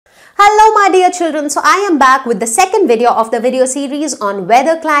Hello my dear children, so I am back with the second video of the video series on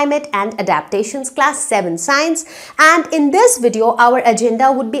weather, climate and adaptations class 7 science, and in this video our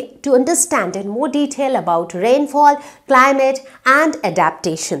agenda would be to understand in more detail about rainfall, climate and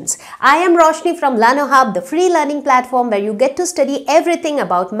adaptations. I am Roshni from Learner Hub, the free learning platform where you get to study everything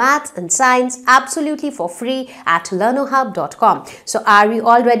about maths and science absolutely for free at learnerhub.com. So are we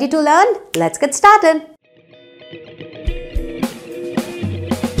all ready to learn? Let's get started.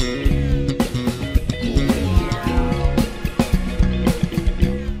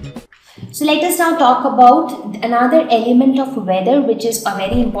 So let us now talk about another element of weather which is a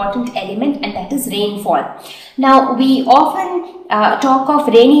very important element, and that is rainfall. Now we often talk of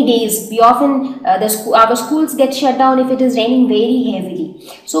rainy days. We often our schools get shut down if it is raining very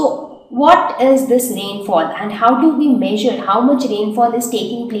heavily. So what is this rainfall and how do we measure how much rainfall is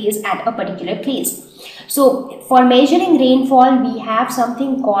taking place at a particular place? So for measuring rainfall we have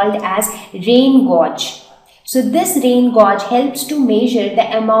something called as rain gauge. So this rain gauge helps to measure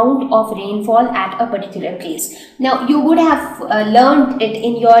the amount of rainfall at a particular place. Now you would have learned it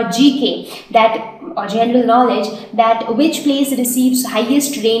in your GK that, or general knowledge, that which place receives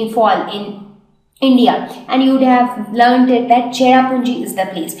highest rainfall in India, and you would have learned it that Cherrapunji is the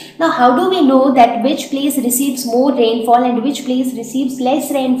place. Now how do we know that which place receives more rainfall and which place receives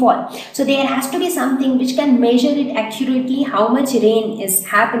less rainfall? So there has to be something which can measure it accurately how much rain is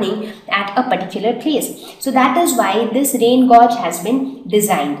happening at a particular place. So that is why this rain gauge has been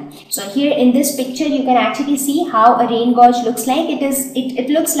designed. So here in this picture you can actually see how a rain gauge looks like. It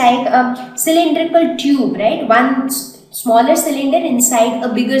looks like a cylindrical tube, right? One smaller cylinder inside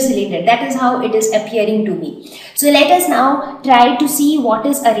a bigger cylinder. That is how it is appearing to me. So let us now try to see what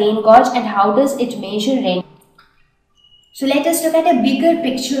is a rain gauge and how does it measure rain. So let us look at a bigger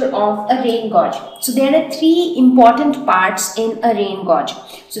picture of a rain gauge. So there are three important parts in a rain gauge.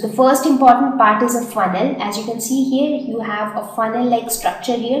 So the first important part is a funnel. As you can see here, you have a funnel like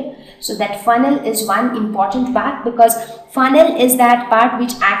structure here. So that funnel is one important part because funnel is that part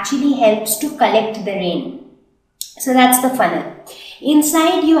which actually helps to collect the rain. So that's the funnel.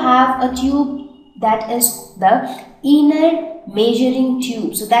 Inside you have a tube that is the inner measuring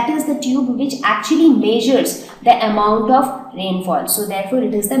tube. So that is the tube which actually measures the amount of rainfall. So therefore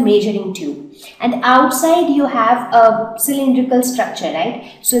it is the measuring tube. And outside you have a cylindrical structure,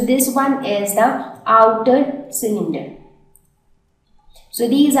 right? So this one is the outer cylinder. So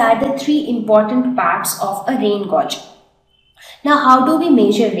these are the three important parts of a rain gauge. Now how do we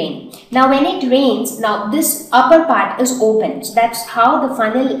measure rain? Now when it rains, now this upper part is open. So that's how the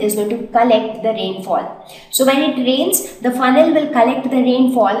funnel is going to collect the rainfall. So when it rains, the funnel will collect the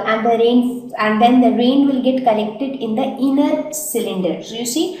rainfall and then the rain will get collected in the inner cylinder. So you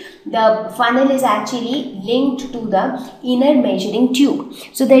see the funnel is actually linked to the inner measuring tube.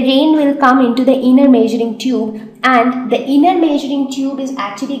 So the rain will come into the inner measuring tube, and the inner measuring tube is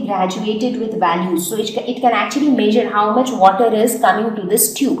actually graduated with values. So it can actually measure how much water is coming to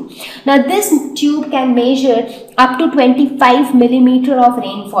this tube. Now this tube can measure up to 25 millimeter of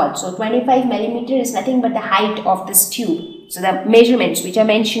rainfall. So 25 millimeter is nothing but the height of this tube. So the measurements which are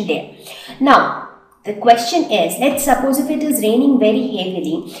mentioned there. Now the question is, let's suppose if it is raining very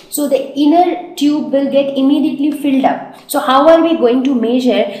heavily, so the inner tube will get immediately filled up. So how are we going to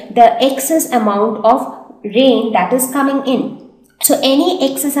measure the excess amount of rain that is coming in? So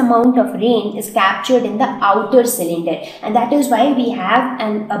any excess amount of rain is captured in the outer cylinder, and that is why we have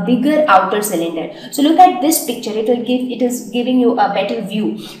a bigger outer cylinder. So look at this picture, it is giving you a better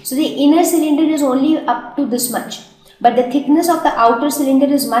view. So the inner cylinder is only up to this much, but the thickness of the outer cylinder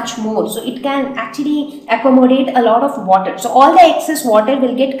is much more. So it can actually accommodate a lot of water. So all the excess water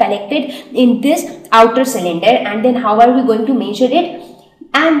will get collected in this outer cylinder, and then how are we going to measure it?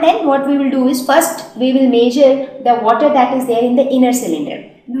 And then what we will do is, first we will measure the water that is there in the inner cylinder.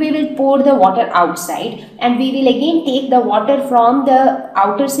 We will pour the water outside, and we will again take the water from the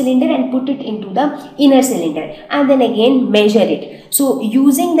outer cylinder and put it into the inner cylinder, and then again measure it. So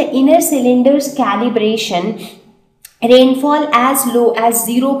using the inner cylinder's calibration, rainfall as low as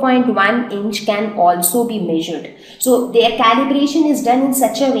 0.1 inch can also be measured. So their calibration is done in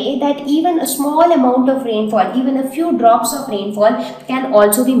such a way that even a small amount of rainfall, even a few drops of rainfall can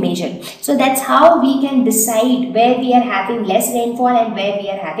also be measured. So that's how we can decide where we are having less rainfall and where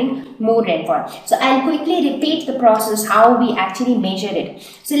we are having more rainfall. So I'll quickly repeat the process how we actually measure it.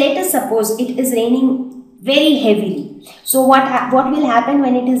 So let us suppose it is raining very heavily. So what will happen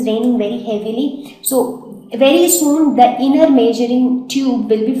when it is raining very heavily? So very soon the inner measuring tube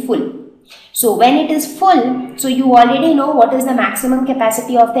will be full. So when it is full, so you already know what is the maximum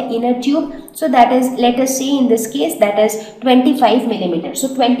capacity of the inner tube. So that is, let us say in this case, that is 25 millimeter.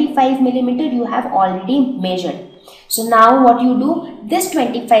 So 25 millimeter you have already measured. So now what you do, this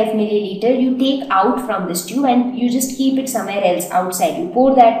 25 milliliter you take out from this tube and you just keep it somewhere else outside. You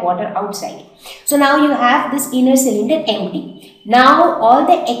pour that water outside. So now you have this inner cylinder empty. Now all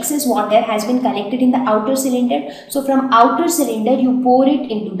the excess water has been collected in the outer cylinder. So from outer cylinder you pour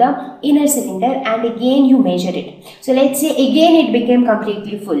it into the inner cylinder and again you measure it. So let's say again it became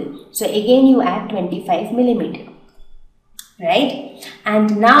completely full. So again you add 25 millimeter. Right,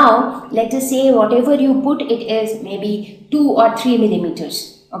 and now let us say whatever you put, it is maybe 2 or 3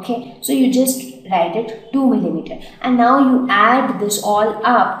 millimeters. Okay, so you just write it 2 millimeter, and now you add this all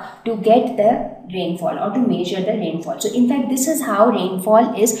up to get the rainfall or to measure the rainfall. So in fact this is how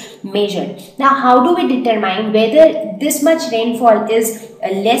rainfall is measured. Now how do we determine whether this much rainfall is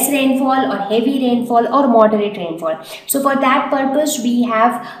a less rainfall or heavy rainfall or moderate rainfall? So for that purpose we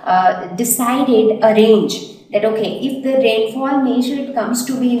have decided a range. That okay, if the rainfall measured comes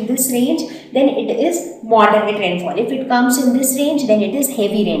to be in this range, then it is moderate rainfall. If it comes in this range, then it is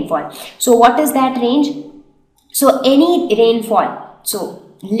heavy rainfall. So what is that range? So any rainfall, so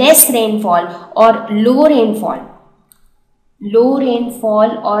less rainfall or low rainfall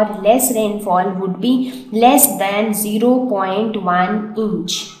or less rainfall would be less than 0.1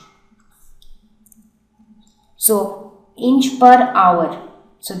 inch. So inch per hour.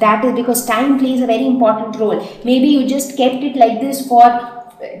 So that is because time plays a very important role. Maybe you just kept it like this for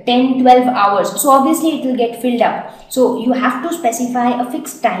 10-12 hours. So obviously it will get filled up. So you have to specify a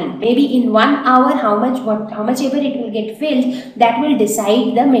fixed time. Maybe in 1 hour how much ever it will get filled, that will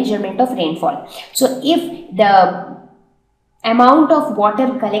decide the measurement of rainfall. So if the amount of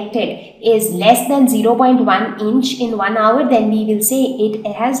water collected is less than 0.1 inch in 1 hour, then we will say it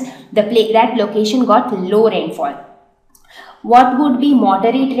has that location got low rainfall. What would be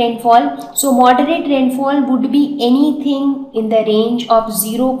moderate rainfall? So moderate rainfall would be anything in the range of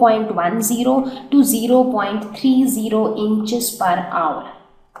 0.10 to 0.30 inches per hour.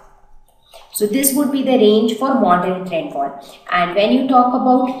 So this would be the range for moderate rainfall. And when you talk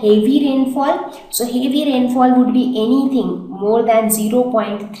about heavy rainfall, so heavy rainfall would be anything more than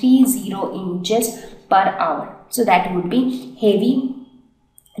 0.30 inches per hour. So that would be heavy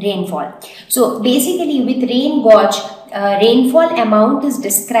rainfall. So basically with rain gauge, rainfall amount is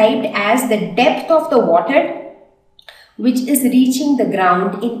described as the depth of the water which is reaching the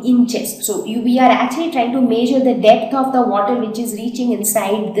ground in inches. So we are actually trying to measure the depth of the water which is reaching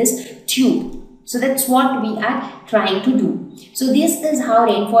inside this tube. So that's what we are trying to do. So this is how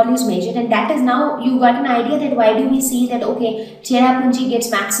rainfall is measured, and that is now you got an idea that why do we see that okay, Cherrapunji gets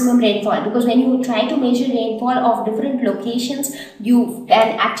maximum rainfall, because when you try to measure rainfall of different locations, you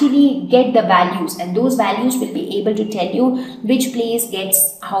can actually get the values, and those values will be able to tell you which place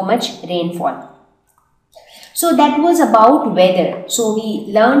gets how much rainfall. So that was about weather. So we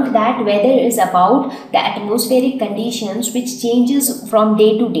learned that weather is about the atmospheric conditions which changes from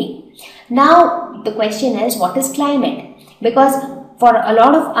day to day. Now the question is, what is climate? Because for a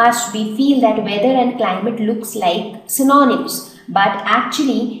lot of us, we feel that weather and climate looks like synonyms, but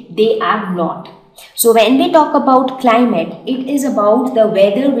actually they are not. So when we talk about climate, it is about the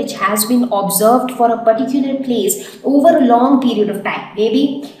weather which has been observed for a particular place over a long period of time.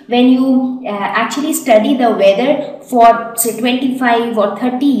 Maybe when you actually study the weather for say 25 or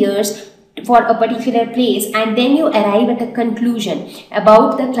 30 years for a particular place, and then you arrive at a conclusion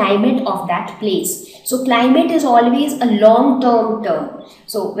about the climate of that place. So climate is always a long-term term.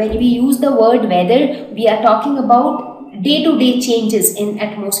 So when we use the word weather, we are talking about day-to-day changes in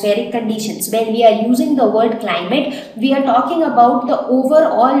atmospheric conditions. When we are using the word climate, we are talking about the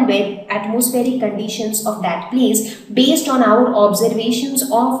overall atmospheric conditions of that place based on our observations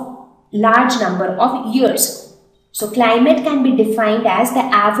of large number of years. So climate can be defined as the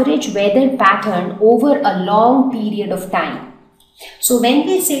average weather pattern over a long period of time. So when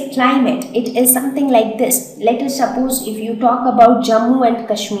we say climate, it is something like this. Let us suppose if you talk about Jammu and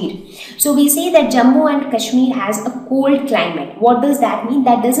Kashmir. So we say that Jammu and Kashmir has a cold climate. What does that mean?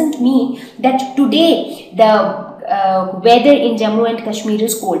 That doesn't mean that today the weather in Jammu and Kashmir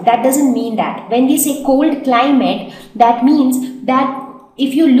is cold. That doesn't mean that. When we say cold climate, that means that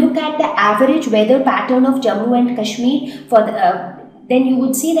if you look at the average weather pattern of Jammu and Kashmir, then you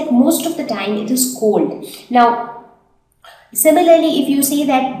would see that most of the time it is cold. Now, similarly, if you say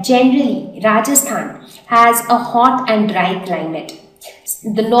that generally Rajasthan has a hot and dry climate,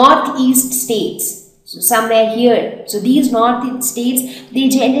 the northeast states, so somewhere here, so these northeast states, they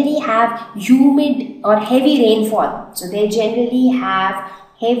generally have humid or heavy rainfall. So they generally have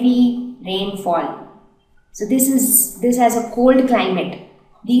heavy rainfall. So this has a cold climate.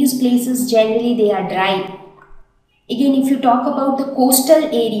 These places generally they are dry. Again, if you talk about the coastal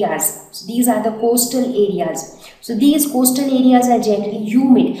areas, so these are the coastal areas. So these coastal areas are generally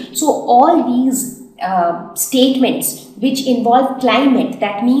humid. So all these statements which involve climate,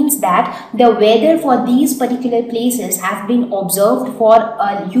 that means that the weather for these particular places have been observed for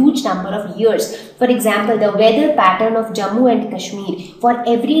a huge number of years. For example, the weather pattern of Jammu and Kashmir for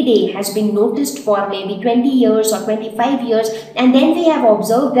every day has been noticed for maybe 20 years or 25 years, and then we have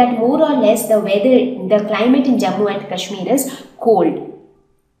observed that more or less the climate in Jammu and Kashmir is cold.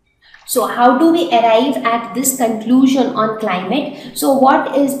 So how do we arrive at this conclusion on climate? So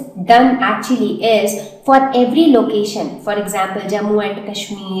what is done actually is, for every location, for example, Jammu and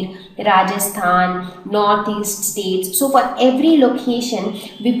Kashmir, Rajasthan, northeast states, so for every location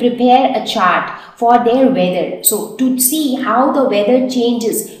we prepare a chart for their weather. So to see how the weather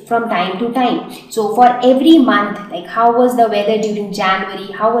changes from time to time. So for every month, like how was the weather during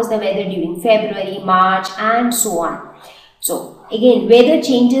January, how was the weather during February, March, and so on. So again, weather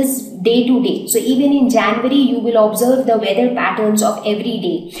changes day to day. So even in January, you will observe the weather patterns of every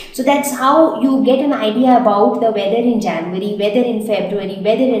day. So that's how you get an idea about the weather in January, weather in February,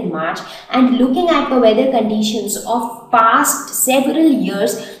 weather in March. And looking at the weather conditions of past several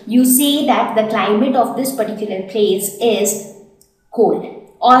years, you say that the climate of this particular place is cold,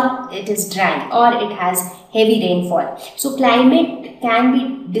 or it is dry, or it has heavy rainfall. So climate can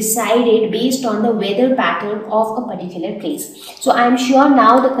be decided based on the weather pattern of a particular place. So I am sure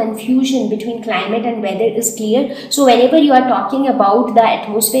now the confusion between climate and weather is clear. So whenever you are talking about the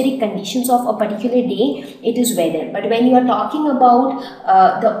atmospheric conditions of a particular day, it is weather. But when you are talking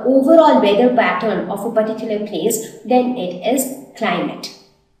about the overall weather pattern of a particular place, then it is climate.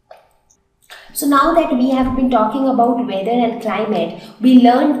 So now that we have been talking about weather and climate, we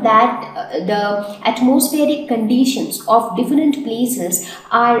learned that the atmospheric conditions of different places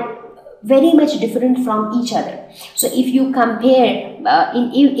are very much different from each other. So if you compare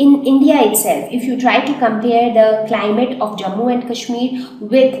in India itself, if you try to compare the climate of Jammu and Kashmir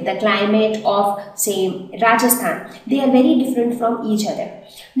with the climate of, say, Rajasthan, they are very different from each other.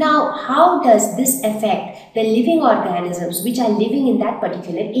 Now, how does this affect the living organisms which are living in that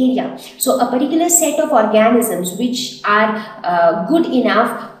particular area? So a particular set of organisms which are good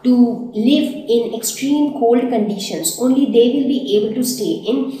enough to live in extreme cold conditions, only they will be able to stay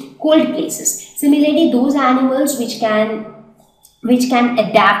in cold places. Similarly, those animals which can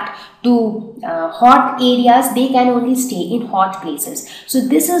adapt to hot areas, they can only stay in hot places. So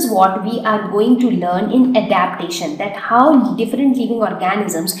this is what we are going to learn in adaptation, that how different living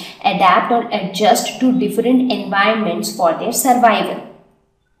organisms adapt or adjust to different environments for their survival.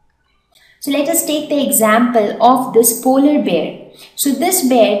 So let us take the example of this polar bear. So this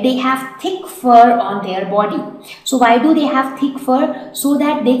bear, they have thick fur on their body. So why do they have thick fur? So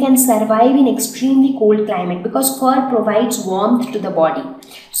that they can survive in extremely cold climate, because fur provides warmth to the body.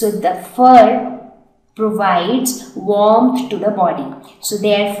 So the fur provides warmth to the body. So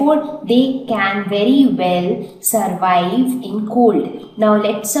therefore they can very well survive in cold. Now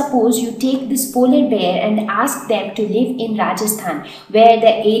let's suppose you take this polar bear and ask them to live in Rajasthan, where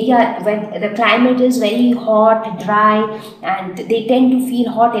the climate is very hot, dry, and they tend to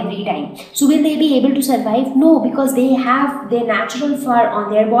feel hot every time. So will they be able to survive? No, because they have their natural fur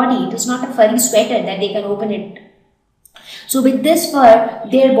on their body. It is not a furry sweater that they can open it. So with this fur,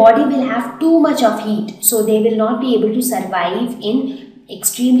 their body will have too much of heat, so they will not be able to survive in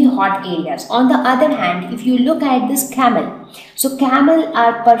extremely hot areas. On the other hand, if you look at this camel, so camel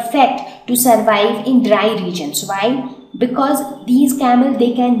are perfect to survive in dry regions. Why? Because these camels,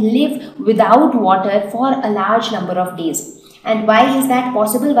 they can live without water for a large number of days. And why is that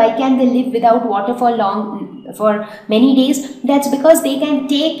possible? Why can they live without water for many days? That's because they can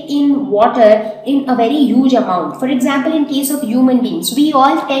take in water in a very huge amount. For example, in case of human beings, we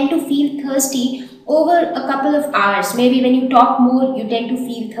all tend to feel thirsty over a couple of hours. Maybe when you talk more, you tend to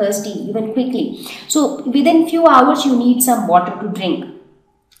feel thirsty even quickly. So within few hours, you need some water to drink.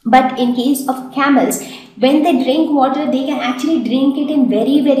 But in case of camels, when they drink water, they can actually drink it in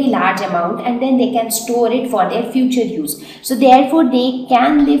very, very large amount, and then they can store it for their future use. So therefore, they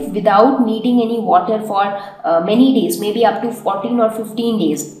can live without needing any water for many days, maybe up to 14 or 15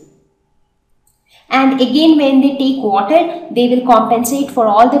 days. And again, when they take water, they will compensate for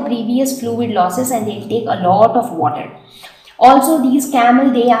all the previous fluid losses, and they will take a lot of water. Also, these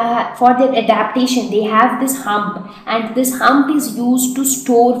camel, they are, for their adaptation, they have this hump, and this hump is used to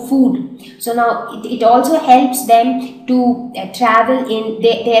store food. So now it also helps them to travel in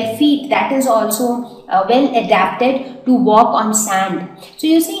their feet, that is also well adapted to walk on sand. So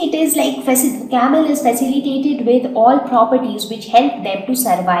you see, it is like camel is facilitated with all properties which help them to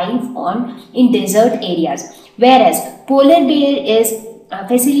survive in desert areas, whereas polar bear is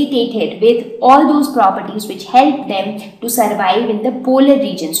facilitated with all those properties which help them to survive in the polar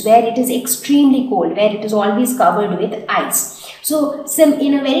regions where it is extremely cold, where it is always covered with ice. So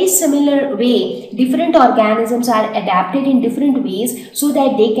in a very similar way, different organisms are adapted in different ways so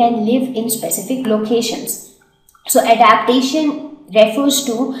that they can live in specific locations. So adaptation refers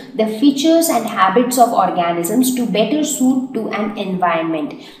to the features and habits of organisms to better suit to an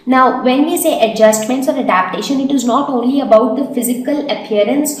environment. Now, when we say adjustments or adaptation, it is not only about the physical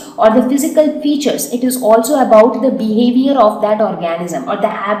appearance or the physical features, it is also about the behavior of that organism or the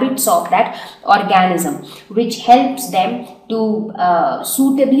habits of that organism, which helps them to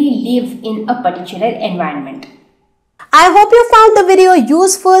suitably live in a particular environment. I hope you found the video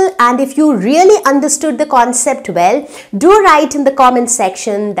useful, and if you really understood the concept well, do write in the comment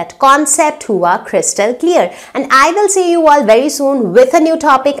section that concept hua crystal clear. And I will see you all very soon with a new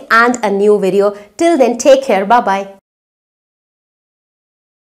topic and a new video. Till then, take care. Bye-bye.